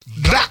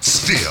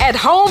still. At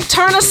home,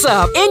 turn us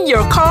up. In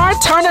your car,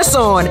 turn us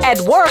on. At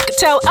work,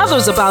 tell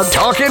others about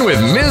Talking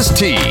with Ms.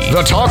 T,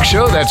 the talk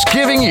show that's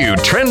giving you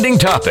trending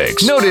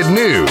topics, noted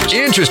news,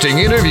 interesting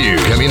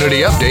interviews,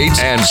 community updates,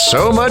 and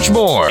so much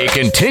more. It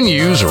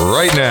continues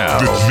right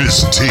now. With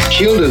Ms. T.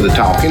 She'll do the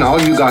talking.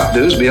 All you got to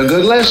do is be a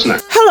good listener.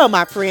 Hello,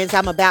 my friends.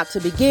 I'm about to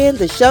begin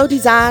the show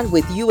designed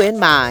with you in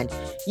mind.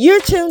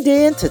 You're tuned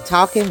in to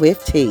Talking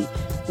with T,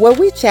 where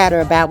we chatter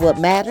about what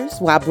matters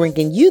while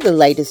bringing you the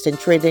latest in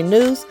trending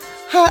news,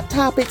 hot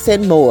topics,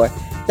 and more.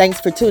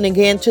 Thanks for tuning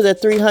in to the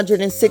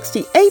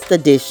 368th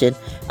edition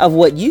of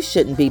What You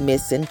Shouldn't Be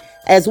Missing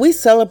as we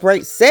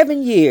celebrate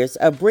 7 years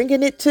of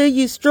bringing it to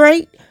you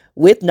straight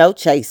with no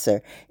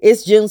chaser.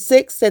 It's June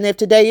 6th, and if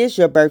today is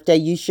your birthday,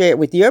 you share it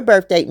with your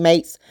birthday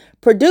mates,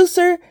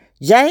 producer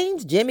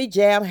James Jimmy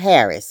Jam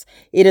Harris.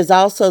 It is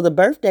also the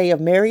birthday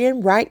of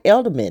Marian Wright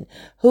Edelman,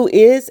 who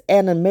is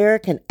an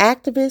American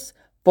activist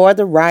for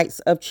the rights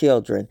of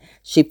children.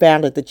 She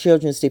founded the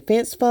Children's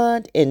Defense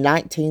Fund in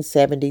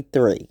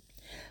 1973.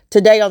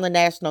 Today on the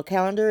national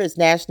calendar is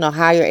National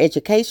Higher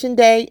Education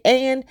Day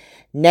and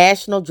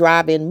National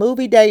Drive-In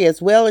Movie Day,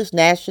 as well as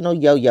National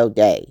Yo-Yo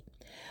Day.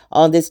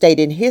 On this date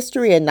in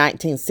history in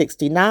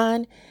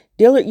 1969,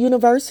 Dillard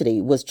University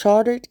was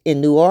chartered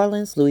in New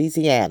Orleans,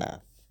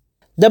 Louisiana.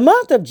 The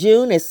month of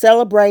June is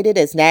celebrated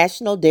as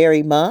National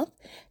Dairy Month,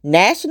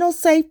 National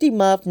Safety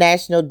Month,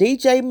 National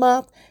DJ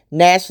Month,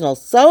 National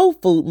Soul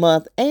Food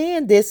Month,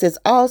 and this is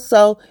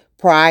also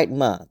Pride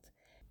Month.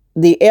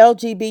 The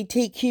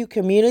LGBTQ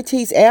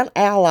communities and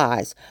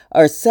allies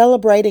are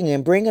celebrating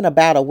and bringing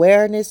about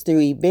awareness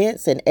through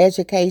events and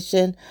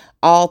education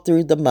all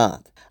through the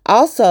month.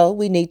 Also,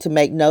 we need to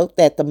make note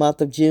that the month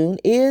of June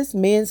is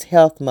Men's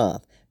Health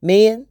Month.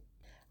 Men,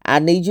 I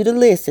need you to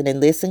listen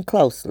and listen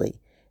closely.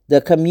 The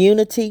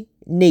community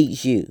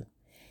needs you.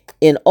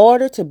 In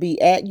order to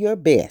be at your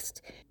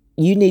best,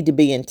 you need to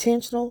be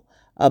intentional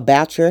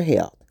about your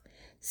health.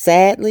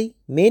 Sadly,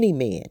 many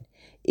men,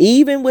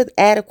 even with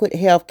adequate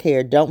health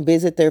care, don't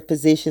visit their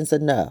physicians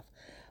enough.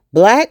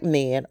 Black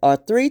men are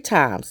 3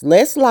 times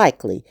less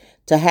likely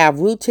to have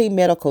routine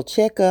medical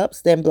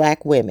checkups than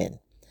black women.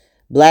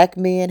 Black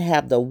men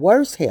have the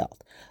worst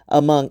health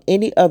among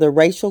any other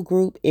racial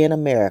group in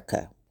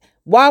America.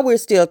 While we're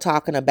still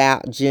talking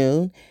about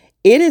June,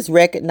 it is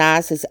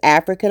recognized as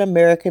African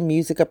American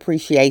Music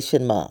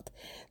Appreciation Month.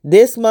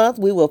 This month,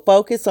 we will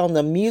focus on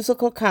the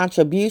musical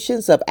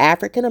contributions of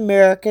African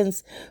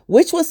Americans,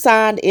 which was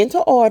signed into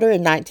order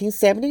in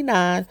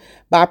 1979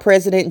 by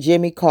President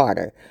Jimmy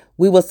Carter.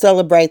 We will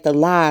celebrate the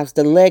lives,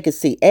 the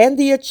legacy, and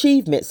the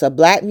achievements of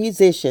Black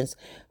musicians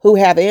who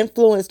have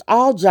influenced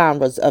all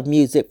genres of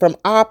music, from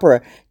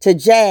opera to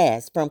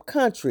jazz, from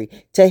country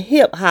to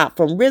hip hop,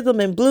 from rhythm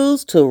and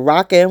blues to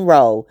rock and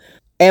roll.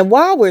 And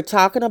while we're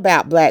talking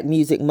about Black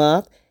Music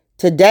Month,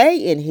 today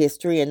in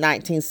history in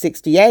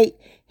 1968,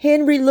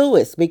 Henry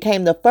Lewis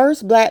became the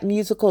first Black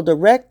musical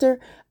director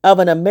of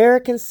an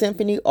American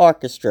symphony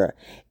orchestra.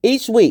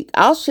 Each week,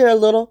 I'll share a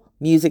little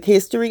music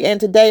history,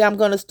 and today I'm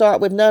going to start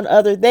with none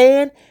other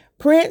than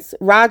Prince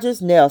Rogers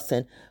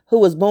Nelson, who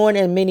was born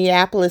in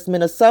Minneapolis,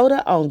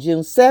 Minnesota on June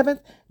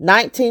 7th,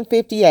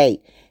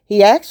 1958.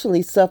 He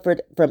actually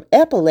suffered from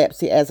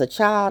epilepsy as a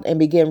child and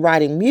began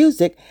writing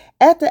music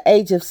at the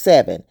age of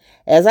 7.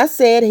 As I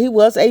said, he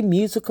was a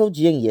musical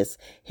genius.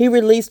 He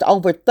released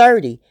over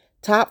 30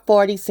 top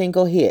 40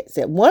 single hits.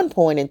 At one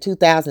point in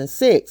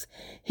 2006,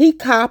 he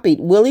copied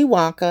Willy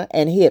Wonka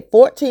and hid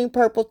 14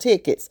 purple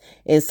tickets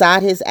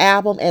inside his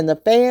album, and the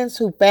fans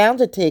who found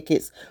the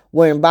tickets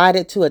were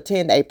invited to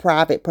attend a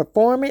private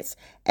performance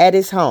at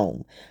his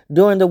home.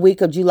 During the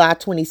week of July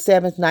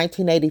 27,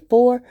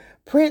 1984,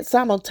 Prince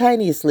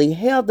simultaneously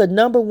held the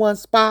 #1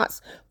 spots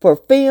for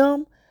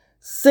film,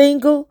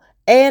 single,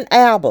 and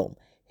album.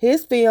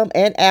 His film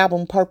and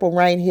album Purple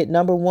Rain hit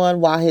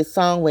 #1, while his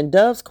song When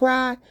Doves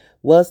Cry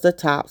was the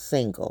top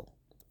single.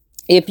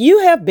 If you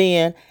have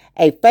been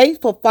a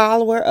faithful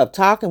follower of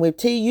Talking with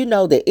T, you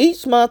know that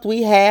each month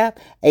we have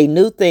a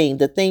new theme.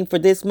 The theme for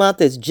this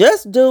month is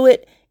Just Do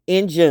It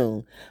in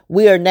June.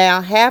 We are now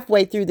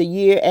halfway through the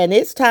year, and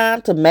it's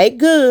time to make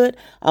good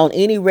on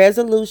any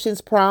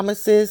resolutions,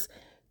 promises,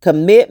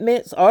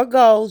 commitments, or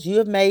goals you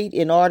have made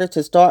in order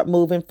to start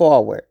moving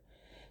forward.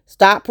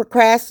 Stop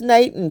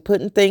procrastinating and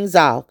putting things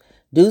off.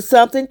 Do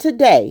something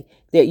today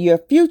that your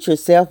future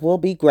self will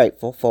be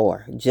grateful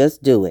for.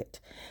 Just do it.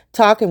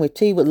 Talking with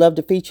T would love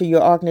to feature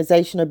your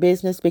organization or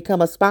business,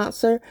 become a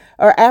sponsor,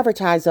 or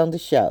advertise on the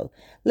show.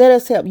 Let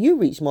us help you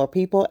reach more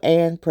people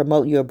and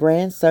promote your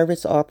brand,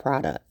 service, or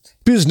product.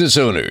 Business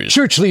owners,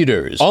 church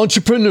leaders,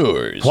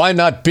 entrepreneurs, why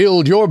not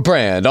build your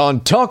brand on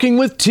Talking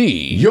with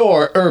T,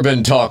 your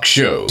urban talk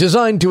show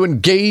designed to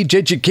engage,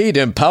 educate,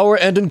 empower,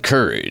 and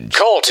encourage.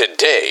 Call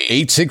today,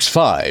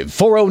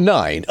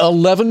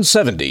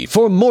 865-409-1170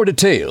 for more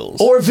details,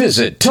 or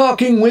visit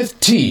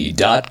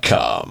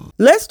talkingwitht.com.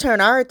 Let's turn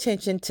our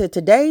attention to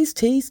today's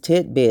T's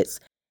Tidbits.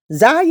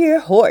 Zaire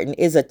Horton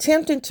is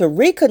attempting to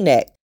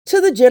reconnect to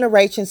the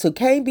generations who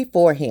came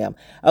before him.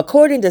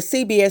 According to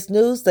CBS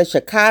News, the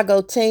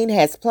Chicago teen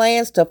has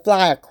plans to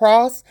fly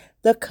across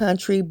the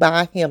country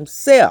by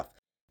himself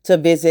to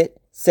visit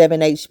 7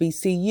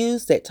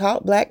 HBCUs that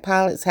taught Black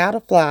pilots how to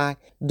fly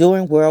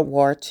during World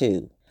War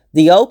II.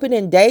 The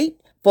opening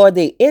date for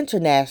the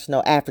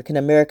International African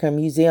American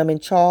Museum in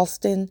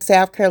Charleston,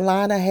 South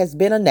Carolina, has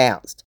been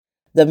announced.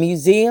 The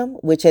museum,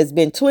 which has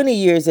been 20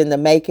 years in the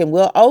making,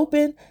 will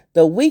open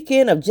the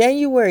weekend of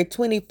January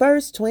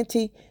 21st,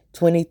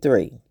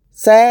 2023.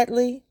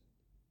 Sadly,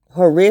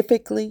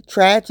 horrifically,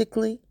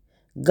 tragically,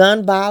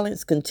 gun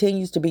violence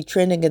continues to be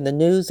trending in the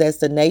news as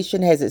the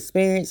nation has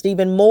experienced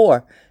even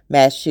more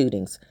mass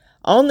shootings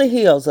on the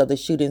heels of the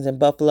shootings in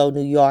Buffalo,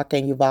 New York,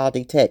 and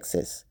Uvalde,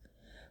 Texas.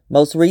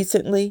 Most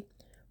recently,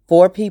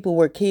 4 people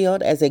were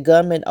killed as a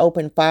gunman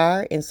opened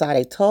fire inside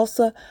a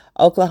Tulsa,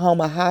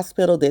 Oklahoma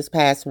hospital this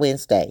past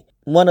Wednesday.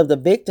 One of the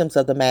victims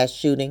of the mass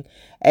shooting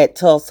at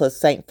Tulsa's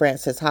St.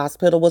 Francis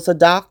Hospital was a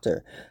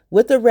doctor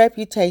with a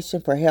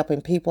reputation for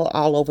helping people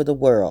all over the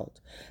world.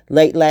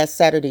 Late last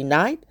Saturday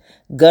night,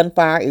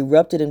 gunfire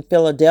erupted in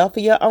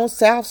Philadelphia on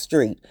South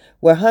Street,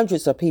 where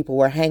hundreds of people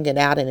were hanging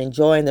out and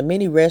enjoying the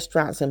many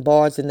restaurants and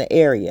bars in the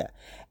area.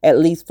 At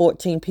least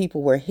 14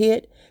 people were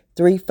hit,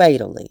 3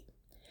 fatally.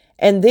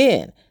 And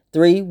then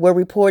 3 were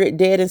reported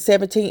dead and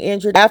 17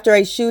 injured after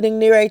a shooting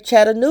near a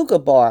Chattanooga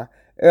bar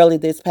early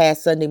this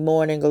past Sunday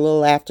morning, a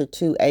little after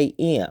 2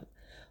 a.m.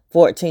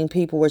 14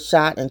 people were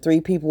shot and 3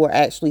 people were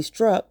actually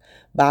struck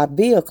by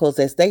vehicles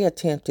as they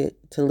attempted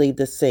to leave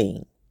the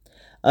scene.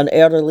 An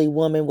elderly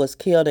woman was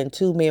killed and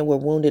 2 men were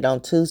wounded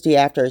on Tuesday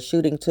after a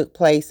shooting took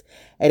place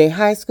at a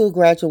high school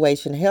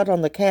graduation held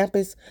on the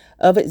campus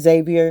of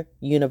Xavier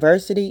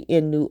University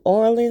in New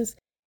Orleans,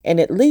 and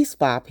at least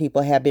 5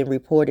 people have been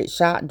reported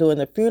shot during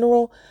the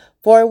funeral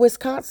for a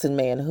Wisconsin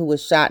man who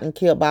was shot and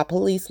killed by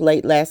police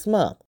late last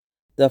month.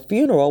 The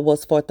funeral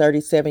was for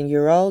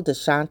 37-year-old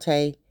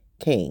Deshante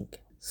King.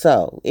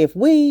 So, if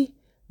we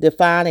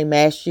define a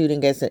mass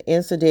shooting as an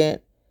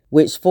incident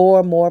which 4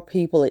 or more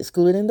people,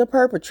 excluding the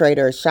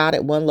perpetrator, are shot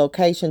at one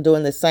location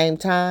during the same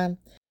time,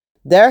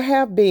 there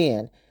have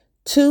been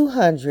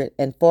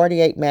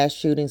 248 mass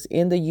shootings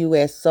in the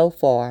U.S. so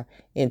far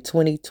in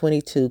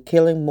 2022,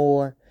 killing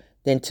more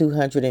than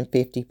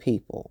 250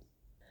 people.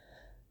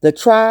 The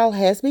trial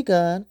has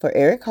begun for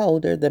Eric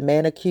Holder, the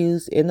man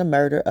accused in the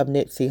murder of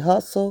Nipsey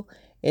Hussle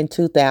in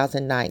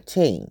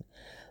 2019.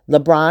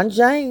 LeBron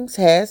James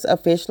has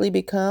officially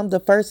become the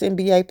first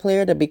NBA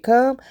player to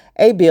become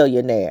a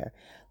billionaire.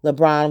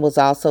 LeBron was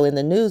also in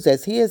the news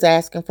as he is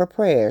asking for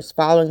prayers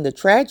following the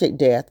tragic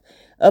death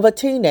of a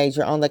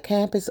teenager on the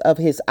campus of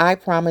his I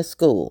Promise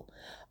school.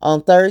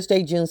 On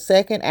Thursday, June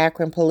 2nd,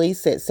 Akron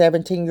police said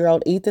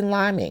 17-year-old Ethan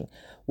Liming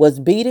was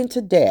beaten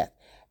to death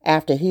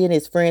after he and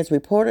his friends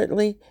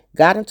reportedly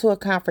got into a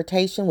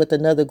confrontation with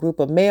another group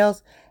of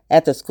males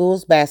at the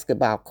school's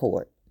basketball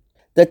court.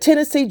 The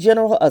Tennessee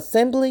General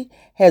Assembly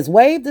has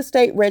waived the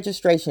state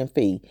registration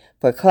fee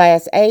for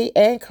Class A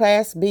and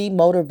Class B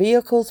motor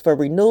vehicles for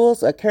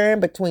renewals occurring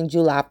between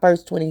July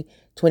 1st,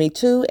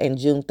 2022 and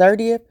June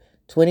 30th,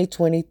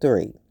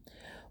 2023.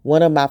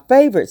 One of my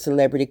favorite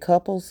celebrity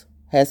couples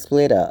has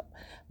split up.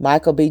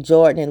 Michael B.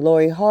 Jordan and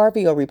Lori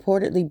Harvey are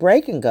reportedly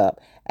breaking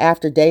up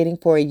after dating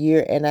for a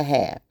year and a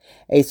half.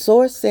 A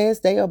source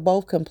says they are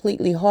both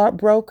completely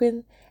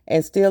heartbroken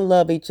and still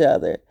love each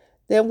other.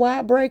 Then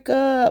why break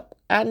up?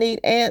 I need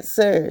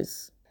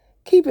answers.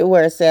 Keep it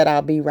where it's at.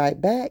 I'll be right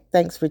back.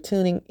 Thanks for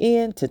tuning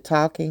in to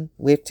Talking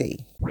with T.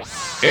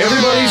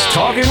 Everybody's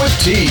Talking with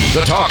T,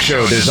 the talk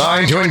show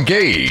designed to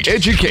engage,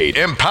 educate,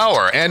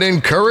 empower, and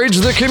encourage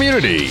the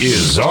community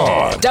is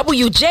on.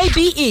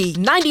 WJBE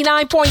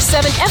 99.7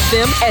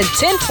 FM and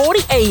 1040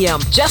 AM.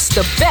 Just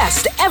the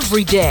best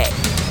every day.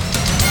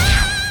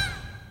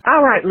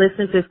 All right,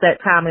 listeners, it's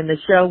that time in the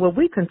show where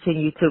we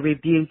continue to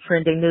review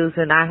trending news,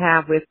 and I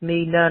have with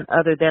me none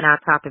other than our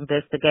top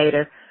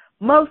investigator,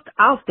 most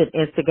often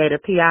instigator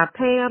P.I.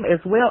 Pam, as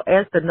well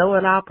as the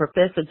know-it-all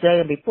Professor J.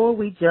 And before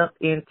we jump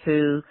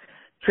into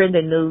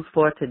trending news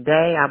for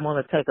today, I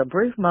want to take a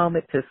brief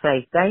moment to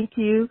say thank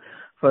you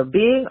for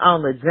being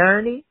on the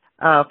journey.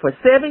 For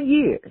 7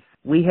 years,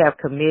 we have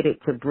committed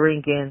to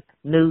bringing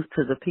news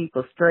to the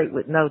people straight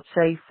with no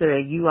chaser,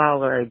 and you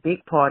all are a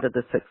big part of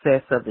the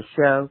success of the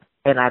show.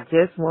 And I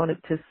just wanted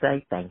to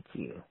say thank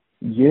you.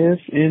 Yes,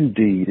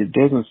 indeed. It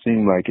doesn't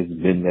seem like it's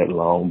been that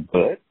long,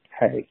 but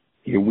hey,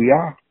 here we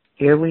are.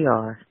 Here we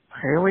are.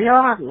 Here we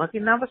are. Lucky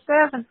number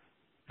 7.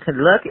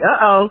 Lucky.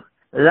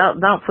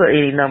 Don't put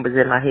any numbers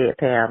in my head,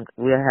 Pam.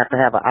 We'll have to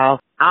have an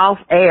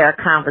off-air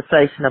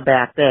conversation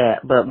about that.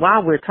 But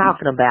while we're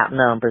talking about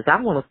numbers,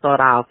 I want to start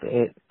off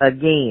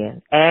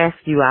again, ask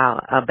you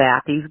all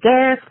about these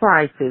gas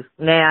prices.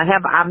 Now,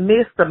 have I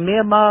missed a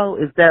memo?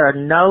 Is there a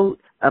note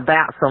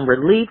about some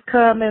relief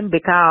coming?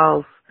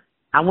 Because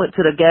I went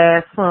to the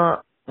gas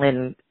pump,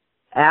 and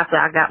after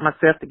I got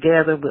myself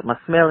together with my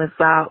smelling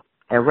salt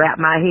and wrapped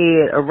my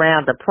head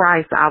around the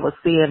price I was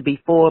seeing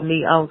before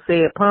me on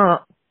said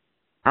pump,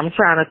 I'm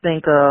trying to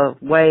think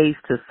of ways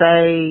to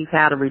save,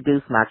 how to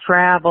reduce my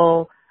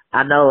travel.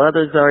 I know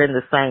others are in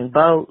the same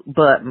boat,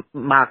 but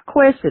my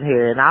question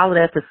here, and all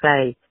that to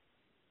say,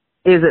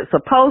 Is it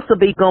supposed to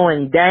be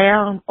going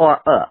down or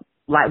up?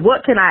 Like,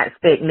 what can I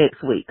expect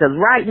next week? Because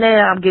right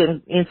now I'm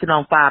getting inching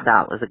on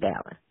 $5 a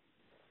gallon.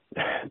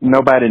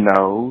 Nobody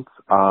knows.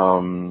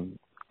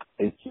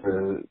 It's,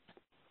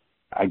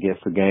 I guess,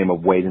 a game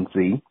of wait and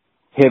see.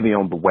 Heavy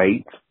on the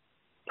wait,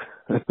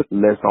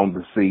 less on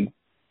the see.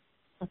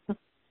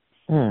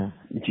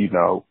 You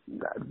know,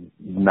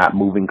 not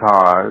moving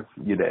cars,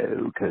 you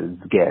know, because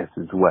gas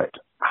is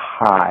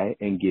high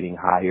and getting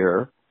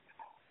higher.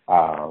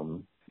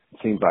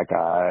 Seems like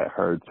I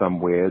heard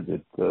somewhere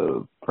that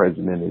the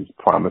president is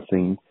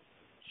promising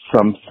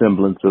some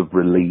semblance of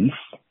relief.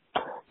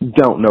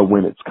 Don't know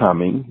when it's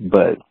coming,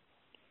 but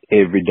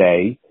every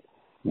day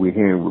we're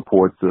hearing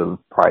reports of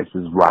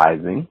prices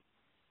rising.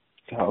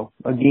 So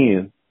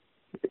again,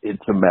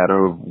 it's a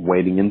matter of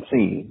waiting and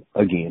seeing.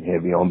 Again,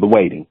 heavy on the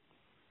waiting.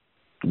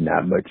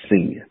 Not much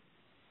seeing.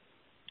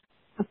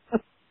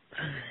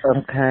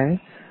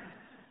 Okay.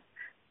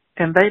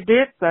 And they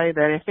did say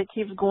that if it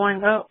keeps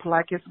going up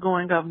like it's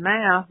going up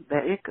now,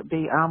 that it could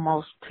be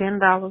almost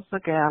 $10 a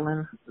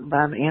gallon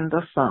by the end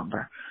of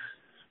summer.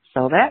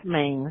 So that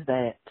means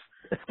that...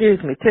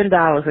 Excuse me,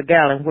 $10 a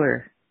gallon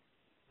where?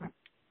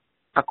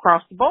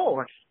 Across the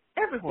board.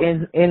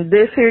 Everywhere. In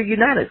this here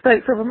United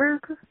States of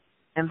America?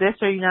 In this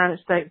here United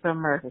States of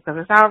America.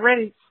 Because it's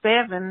already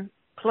 7+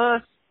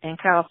 in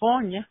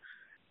California.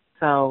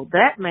 So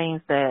that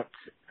means that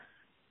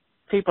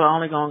people are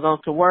only going to go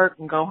to work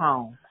and go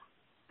home.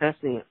 That's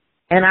it.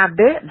 And I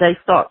bet they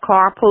start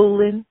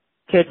carpooling,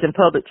 catching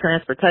public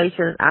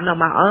transportation. I know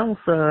my own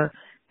son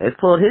has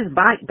pulled his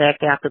bike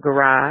back out the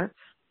garage.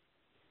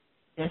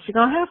 Yes, you're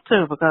going to have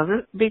to, because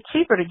it'd be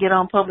cheaper to get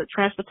on public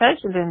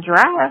transportation than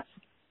drive.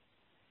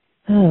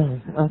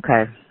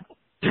 Okay.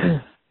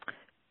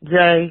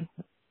 Jay,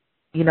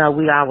 you know,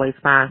 we always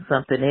find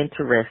something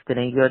interesting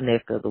in your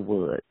neck of the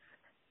woods.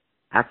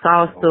 I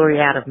saw a story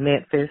out of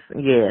Memphis.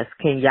 Yes,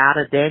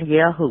 Kenyatta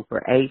Danielle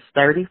Hooper, age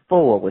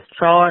 34, was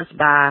charged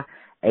by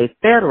a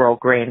federal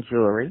grand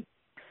jury.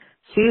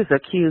 She is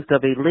accused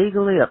of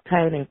illegally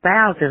obtaining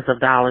thousands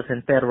of dollars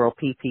in federal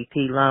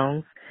PPP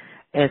loans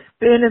and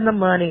spending the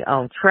money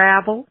on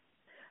travel,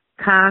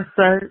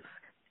 concerts,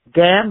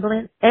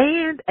 gambling,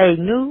 and a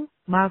new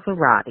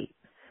Maserati.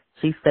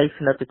 She's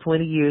facing up to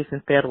 20 years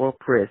in federal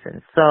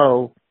prison.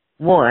 So,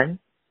 one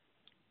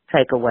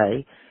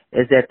takeaway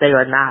is that they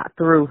are not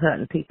through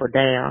hunting people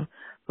down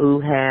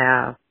who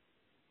have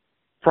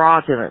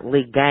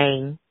fraudulently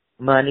gained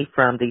money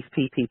from these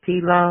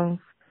PPP loans.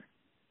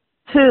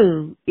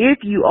 Two, if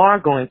you are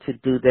going to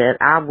do that,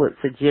 I would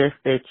suggest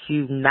that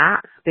you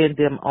not spend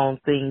them on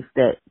things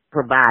that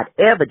provide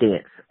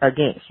evidence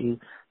against you,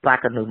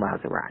 like a new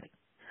Maserati.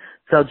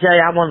 So, Jay,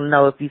 I want to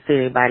know if you see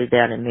anybody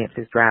down in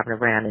Memphis driving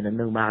around in a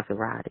new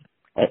Maserati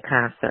at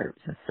concerts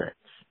and such.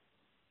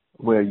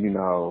 Well, you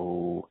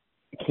know,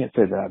 I can't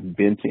say that I've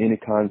been to any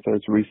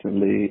concerts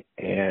recently,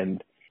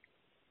 and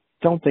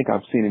don't think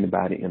I've seen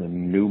anybody in a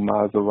new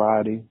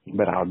Maserati,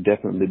 but I'll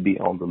definitely be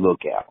on the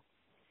lookout.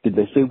 Did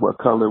they say what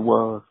color it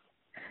was?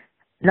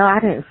 No, I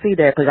didn't see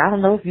that, because I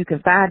don't know if you can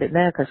find it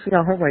now, because she's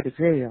on her way to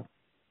jail.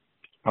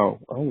 Oh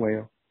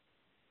well.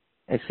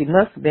 And she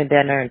must have been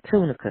down there in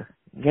Tunica,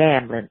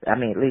 gambling. I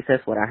mean, at least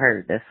that's what I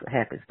heard. That's what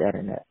happens down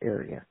in that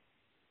area.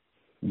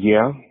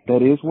 Yeah,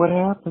 that is what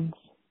happens.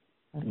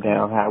 Okay.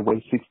 Down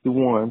Highway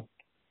 61.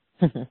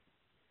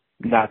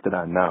 Not that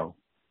I know.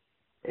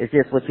 It's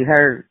just what you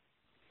heard.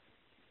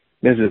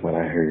 This is what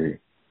I heard.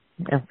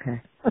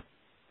 Okay.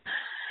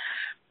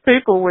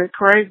 People went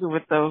crazy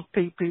with those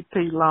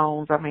PPP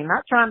loans. I mean,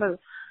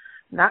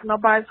 not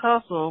nobody's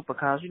hustle,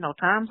 because, you know,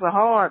 times are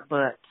hard,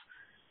 but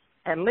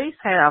at least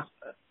have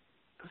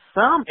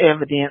some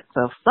evidence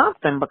of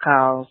something,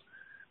 because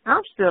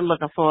I'm still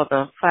looking for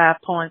the 5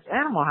 Points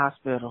Animal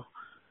Hospital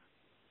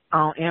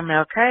on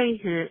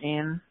MLK here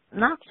in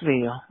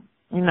Knoxville.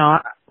 You know,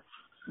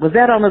 was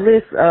that on the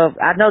list of,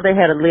 I know they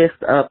had a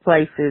list of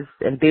places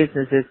and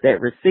businesses that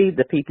received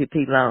the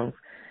PPP loans,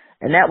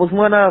 and that was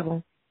one of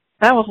them?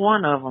 That was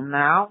one of them.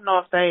 Now, I don't know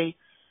if they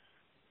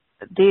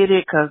did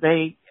it because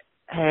they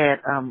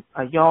had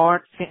a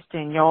yard,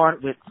 fenced-in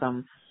yard with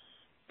some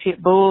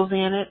pit bulls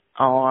in it,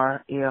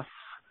 or if,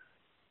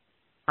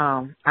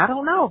 I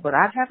don't know, but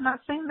I have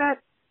not seen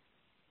that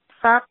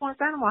 5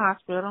 Points Animal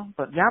Hospital,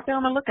 but y'all be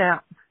on the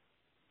lookout.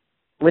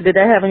 Well, did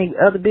they have any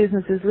other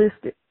businesses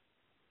listed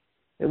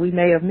that we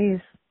may have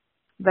missed?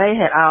 They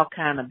had all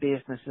kind of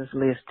businesses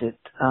listed,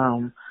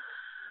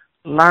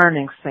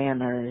 learning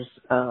centers.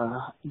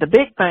 The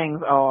big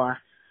things are,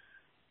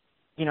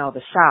 you know,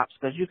 the shops,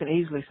 because you can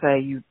easily say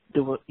you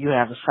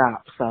have a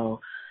shop. So,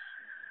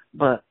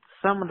 but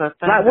some of the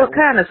things, like what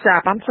kind of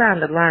shop? I'm trying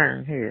to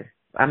learn here.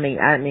 I mean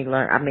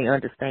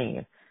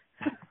understand.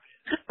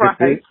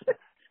 Right.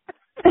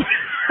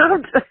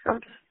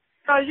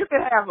 So you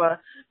can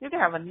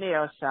have a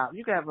nail shop.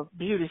 You can have a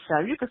beauty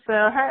shop. You can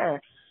sell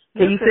hair.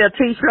 Can you sell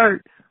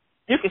T-shirts?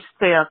 You can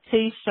sell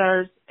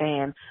T-shirts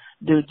and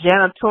do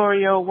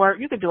janitorial work.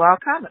 You can do all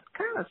kind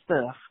of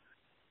stuff.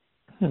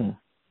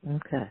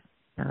 Okay.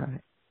 All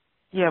right.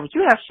 Yeah, but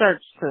you have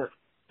shirts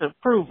to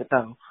prove it,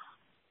 though.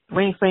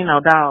 We ain't seen no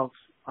dogs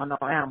or no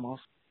animals.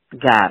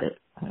 Got it.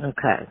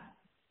 Okay.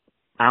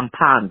 I'm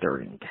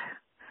pondering.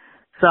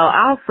 So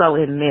also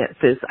in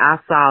Memphis, I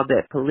saw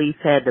that police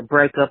had to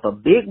break up a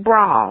big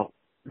brawl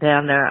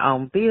down there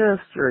on Beale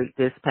Street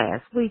this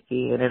past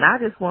weekend. And I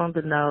just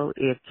wanted to know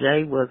if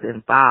Jay was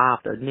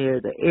involved or near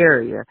the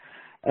area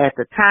at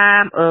the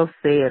time of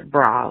said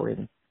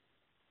brawling.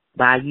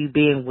 By you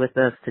being with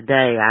us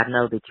today, I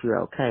know that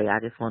you're okay. I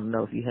just want to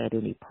know if you had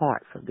any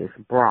parts of this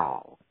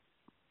brawl.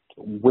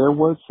 Where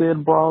was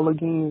said brawl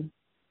again?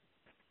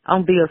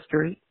 On Beale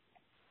Street.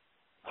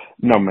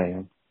 No,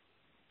 ma'am.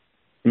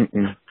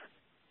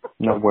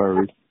 No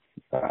worries.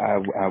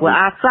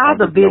 I saw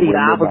the video.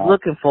 I was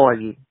looking for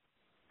you.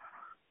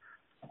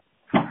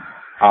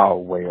 Oh,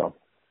 well.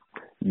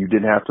 You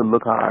didn't have to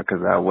look hard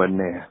because I wasn't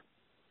there.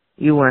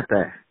 You weren't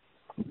there?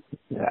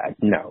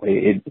 No.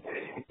 It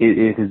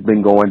has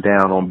been going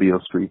down on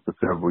Beale Street for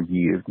several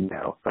years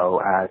now, so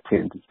I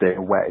tend to stay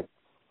away.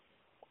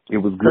 It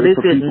was good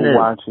for people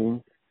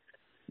watching.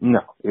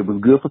 No, it was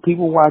good for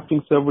people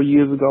watching several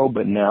years ago,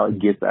 but now it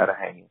gets out of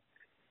hand.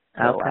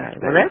 So okay.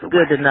 Well, that's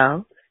good to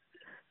know.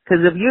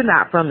 Because if you're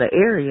not from the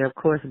area, of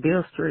course,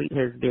 Beale Street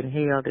has been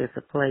hailed as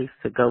a place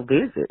to go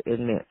visit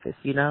in Memphis,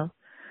 you know?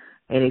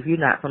 And if you're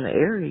not from the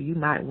area, you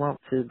might want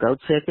to go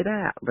check it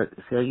out. But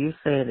so you're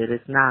saying that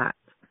it's not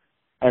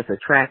as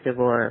attractive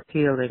or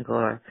appealing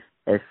or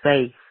as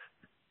safe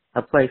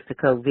a place to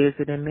go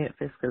visit in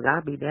Memphis? Because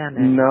I'll be down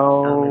there in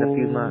a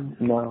few months.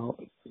 No.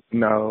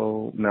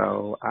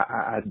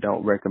 I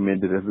don't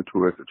recommend it as a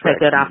tourist attraction.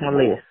 Take that off my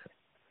list.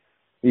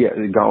 Yeah,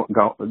 go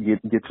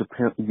get your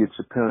pen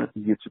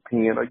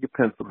or your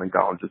pencil and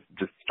go and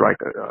just strike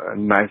a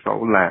nice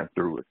old line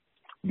through it.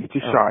 Get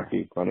your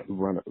Sharpie,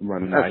 run a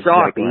nice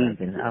Sharpie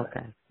even.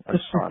 Okay. A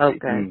Sharpie.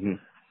 Okay.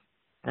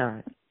 Mm-hmm. All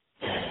right.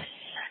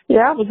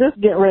 Yeah, I was just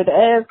getting ready to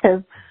ask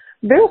because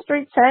Beale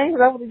Street changed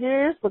over the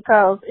years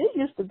because it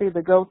used to be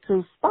the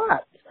go-to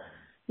spot,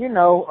 you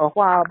know, a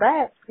while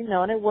back, you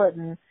know, and it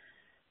wasn't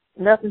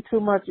nothing too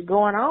much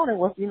going on. It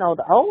was, you know,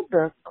 the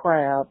older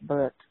crowd,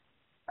 but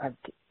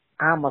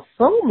I'm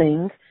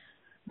assuming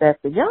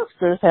that the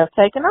youngsters have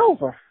taken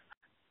over.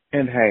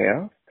 And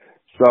have.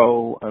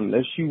 So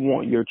unless you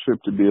want your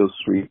trip to Beale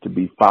Street to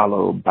be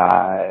followed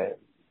by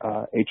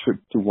a trip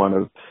to one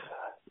of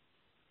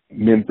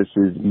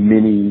Memphis's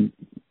many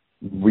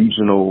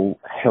regional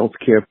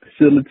healthcare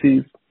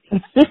facilities,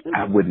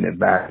 I wouldn't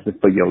advise it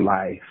for your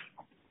life.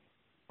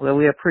 Well,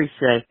 we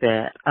appreciate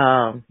that.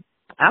 I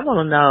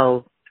want to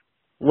know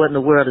what in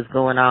the world is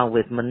going on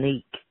with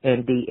Monique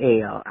and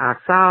DL. I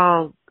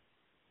saw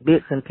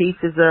bits and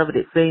pieces of it.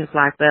 It seems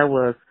like there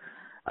was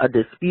a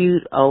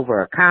dispute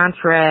over a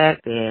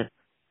contract and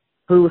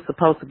who was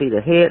supposed to be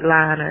the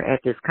headliner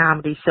at this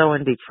comedy show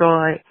in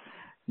Detroit.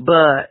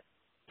 But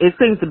it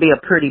seems to be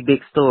a pretty big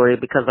story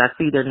because I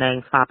see their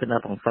names popping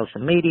up on social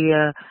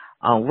media,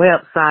 on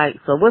websites.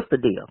 So what's the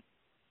deal?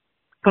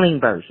 Clean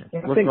version.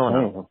 What's going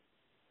on?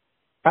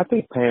 I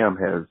think Pam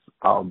has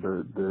all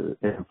the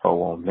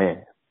info on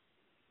that.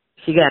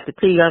 She got the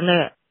tea on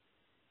that?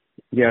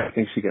 Yeah, I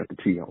think she got the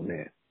tea on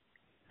that.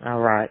 All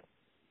right.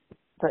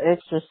 The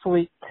extra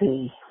sweet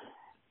tea.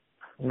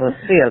 We'll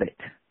seal it.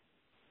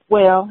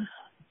 Well,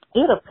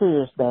 it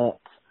appears that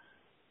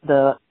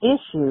the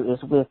issue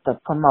is with the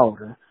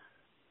promoter,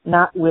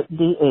 not with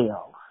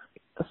DL.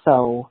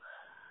 So,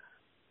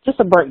 just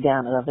a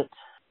breakdown of it.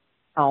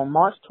 On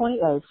March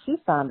 28th, she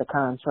signed a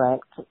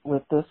contract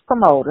with this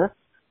promoter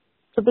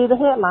to be the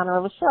headliner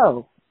of a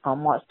show. On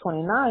March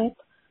 29th,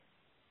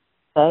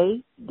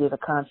 they did a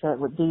contract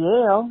with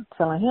DL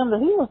telling him that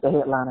he was the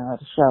headliner of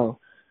the show.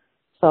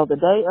 So the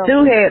day of...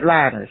 Two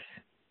headliners.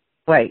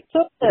 Wait,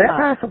 is that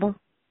possible?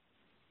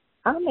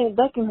 I mean,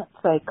 they can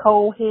say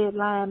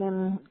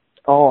co-headlining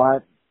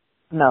or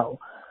no.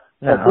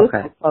 No, but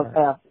okay. This was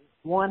have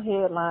one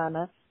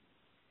headliner.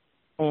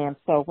 And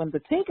so when the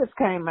tickets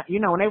came out, you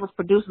know, when they was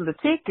producing the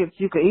tickets,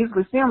 you could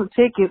easily see on the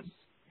tickets,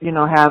 you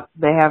know,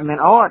 they have them in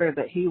order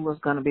that he was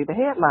going to be the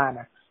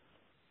headliner.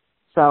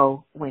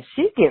 So when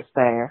she gets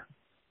there,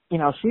 you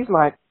know, she's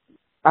like,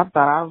 I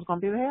thought I was going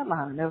to be the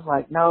headliner. And it was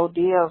like, no,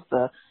 DL's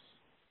the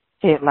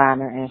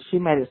headliner. And she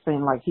made it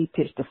seem like he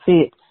pitched a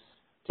fit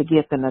to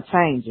get them to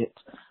change it.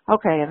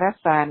 Okay, and that's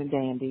fine and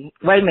dandy.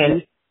 Wait a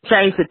minute.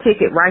 Change the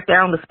ticket right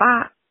there on the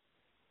spot?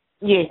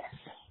 Yes.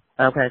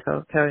 Okay,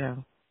 so carry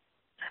on.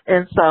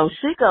 And so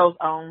she goes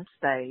on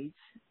stage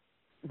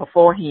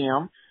before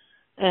him,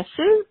 and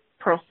she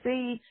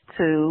proceeds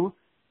to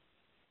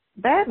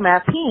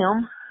badmouth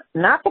him,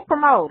 not the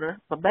promoter,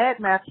 but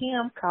badmouth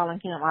him, calling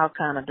him all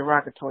kind of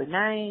derogatory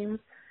names,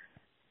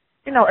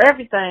 you know,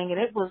 everything, and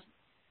it was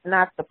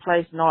not the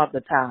place nor the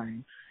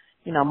time.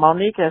 You know,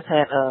 Monique has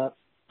had a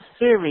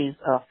series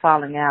of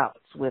falling outs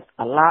with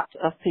a lot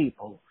of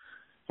people,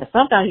 and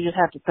sometimes you just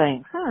have to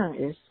think,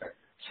 is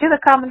she the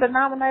common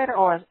denominator,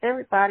 or is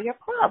everybody a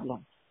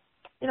problem?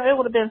 You know, it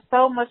would have been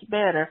so much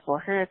better for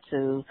her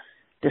to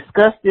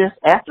discuss this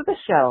after the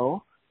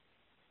show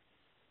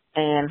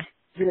and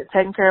get it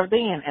taken care of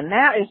then. And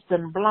now it's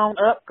been blown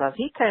up because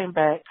he came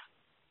back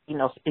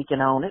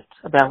speaking on it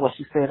about what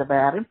she said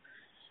about him.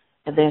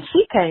 And then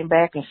she came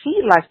back and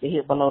she likes to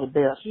hit below the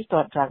belt. She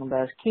started talking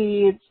about his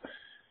kids,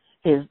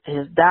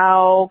 his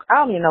dog. I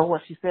don't even know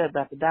what she said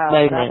about the dog.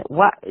 Wait a minute.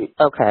 What?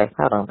 Okay,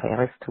 hold on, Pam.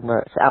 It's too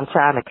much. I'm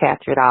trying to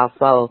capture it all.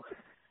 So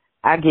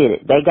I get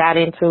it. They got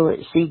into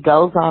it. She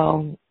goes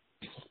on,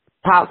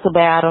 talks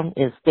about him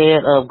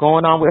instead of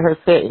going on with her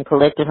set and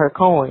collecting her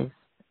coins.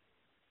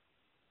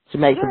 She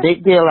makes a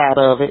big deal out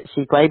of it.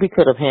 She maybe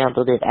could have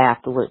handled it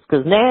afterwards.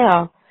 Because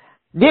now,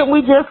 didn't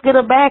we just get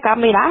her back? I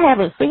mean, I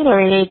haven't seen her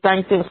in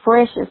anything since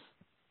Precious.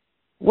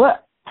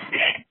 What?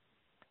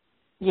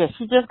 Yeah,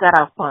 she just got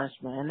off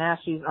punishment, and now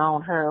she's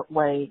on her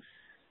way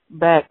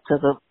back to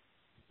the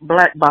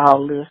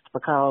blackball list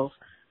because,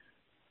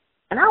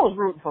 and I was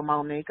rooting for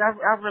Monique. I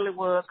really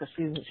was, because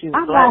she's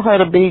I want her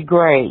to be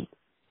great.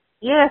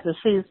 Yes, and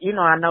she's,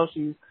 I know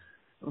she's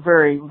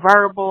very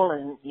verbal,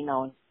 and,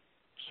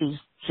 she's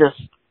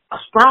just a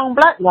strong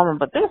black woman,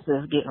 but this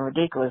is getting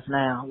ridiculous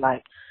now.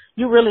 Like,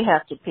 you really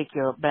have to pick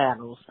your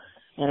battles.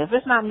 And if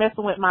it's not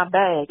messing with my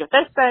bag, if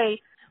they say,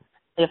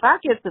 if I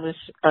get to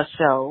a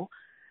show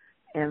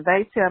and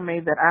they tell me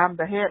that I'm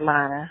the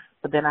headliner,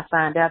 but then I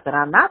find out that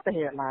I'm not the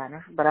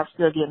headliner, but I'm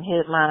still getting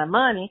headliner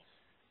money,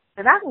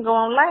 then I can go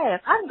on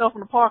last. I can go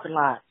from the parking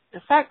lot.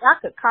 In fact, I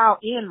could call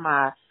in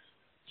my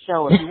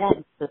show if you want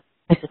me to,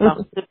 if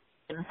I'm still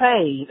getting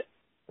paid.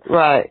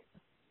 Right.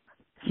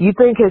 You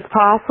think it's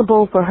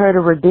possible for her to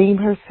redeem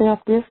herself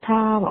this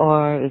time,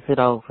 or is it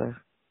over?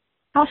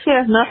 Oh, she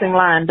has nothing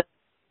lined up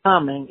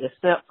coming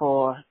except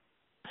for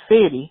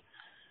Fitty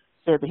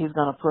said that he's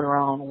going to put her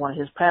on one of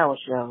his power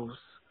shows.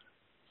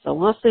 So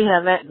we'll see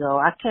how that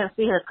goes. I can't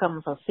see her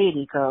coming for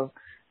Fitty, because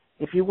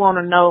if you want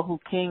to know who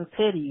King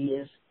Petty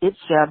is, it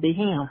shall be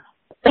him.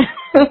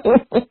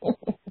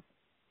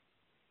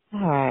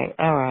 All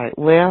right.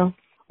 Well,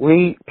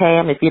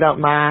 Pam, if you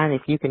don't mind,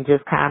 if you can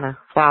just kind of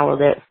follow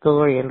that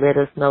story and let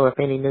us know if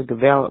any new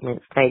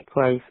developments take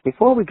place.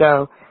 Before we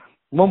go,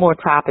 one more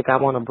topic I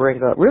want to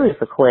bring up. Really,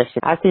 it's a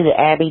question. I see that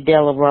Abby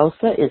De La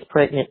Rosa is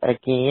pregnant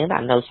again.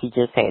 I know she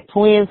just had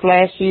twins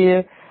last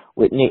year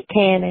with Nick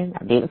Cannon.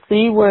 I didn't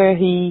see where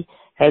he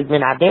has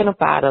been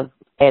identified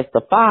as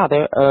the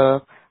father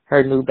of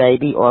her new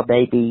baby or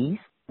babies.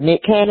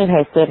 Nick Cannon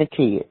has 7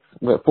 kids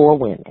with 4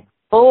 women.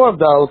 4 of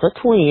those are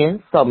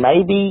twins, so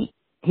maybe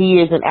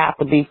he isn't out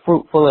to be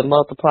fruitful and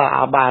multiply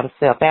all by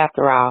himself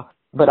after all.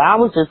 But I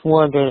was just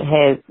wondering,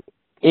 has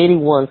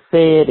anyone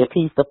said if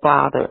he's the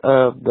father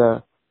of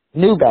the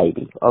new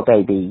baby or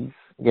babies?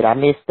 Did I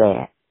miss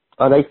that?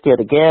 Are they still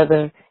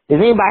together? Does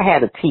anybody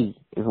have a T,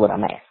 is what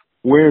I'm asking.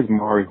 Where's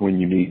Maury when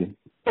you need him?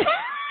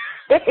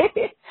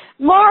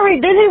 Maury,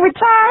 did he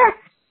retire?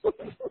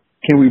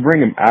 Can we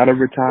bring him out of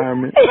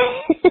retirement?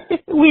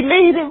 We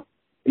need him.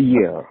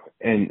 Yeah,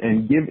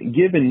 and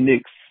given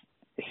Nick's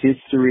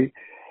history,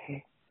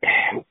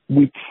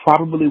 we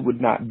probably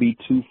would not be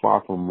too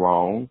far from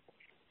wrong.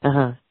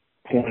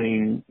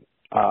 Pointing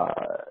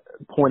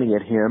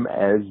at him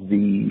as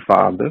the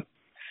father.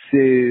 So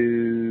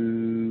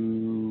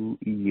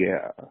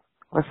yeah.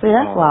 Well, see,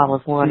 that's why I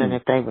was wondering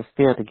if they were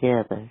still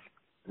together.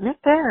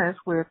 Nick Cannon is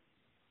with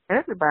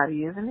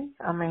everybody, isn't he?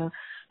 I mean,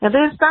 and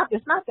then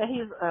it's not that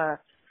he's a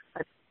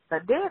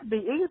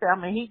deadbeat either. I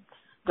mean, he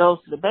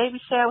goes to the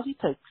baby showers, he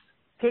takes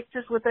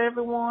pictures with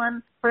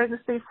everyone,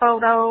 pregnancy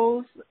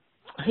photos.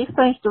 He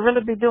seems to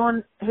really be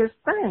doing his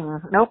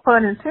thing. No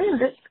pun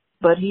intended.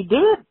 But he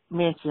did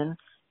mention...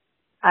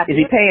 Is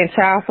he paying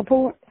child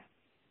support?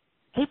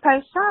 He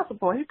pays child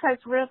support. He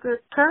takes real good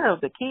care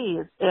of the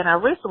kids. And I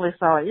recently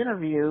saw an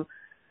interview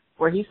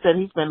where he said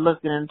he's been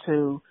looking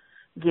into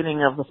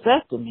getting a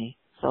vasectomy.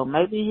 So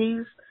maybe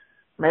he's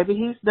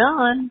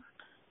done.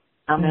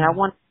 I mean, I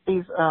wonder if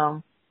he's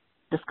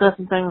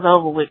discussing things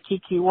over with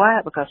Kiki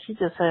Wyatt, because she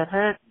just had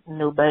her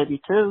new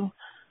baby too.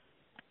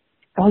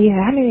 Oh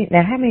yeah,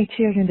 how many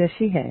children does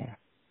she have?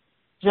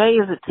 Jay,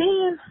 is it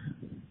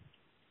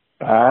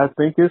 10? I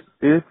think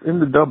it's in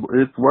the double.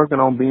 It's working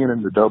on being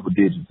in the double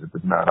digits if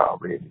it's not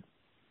already.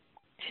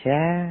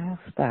 Child,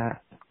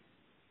 stop.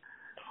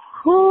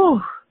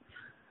 Whew.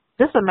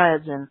 Just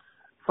imagine,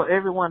 for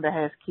everyone that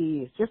has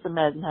kids, just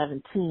imagine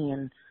having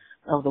 10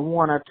 of the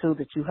 1 or 2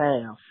 that you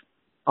have,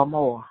 or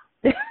more.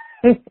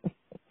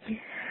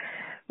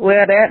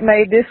 Well, that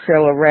made this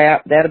show a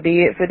wrap. That'll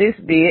be it for this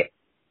bit.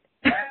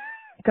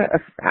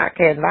 I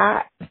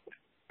cannot.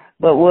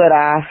 But what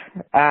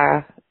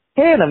I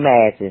can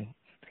imagine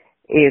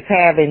is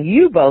having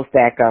you both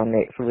back on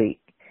next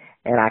week.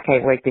 And I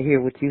can't wait to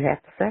hear what you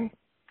have to say.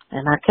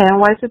 And I can't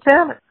wait to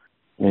tell it.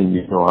 And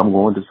I'm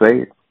going to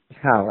say it.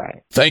 All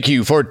right. Thank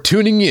you for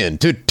tuning in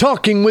to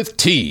Talking with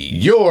T,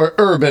 your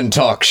urban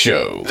talk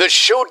show. The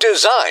show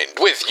designed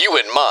with you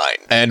in mind.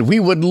 And we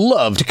would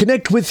love to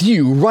connect with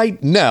you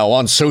right now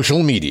on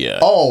social media.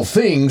 All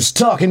things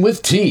Talking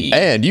with T.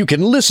 And you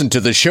can listen to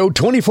the show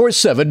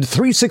 24/7,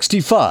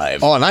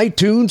 365 on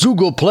iTunes,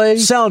 Google Play,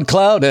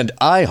 SoundCloud, and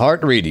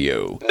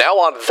iHeartRadio. Now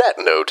on that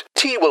note,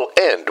 T will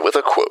end with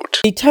a quote.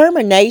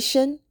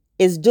 Determination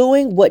is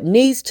doing what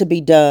needs to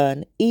be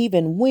done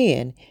even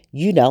when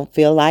you don't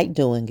feel like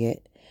doing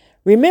it.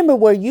 Remember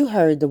where you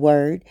heard the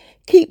word.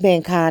 Keep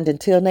being kind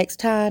until next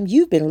time.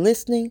 You've been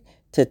listening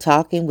to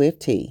Talking with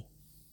T.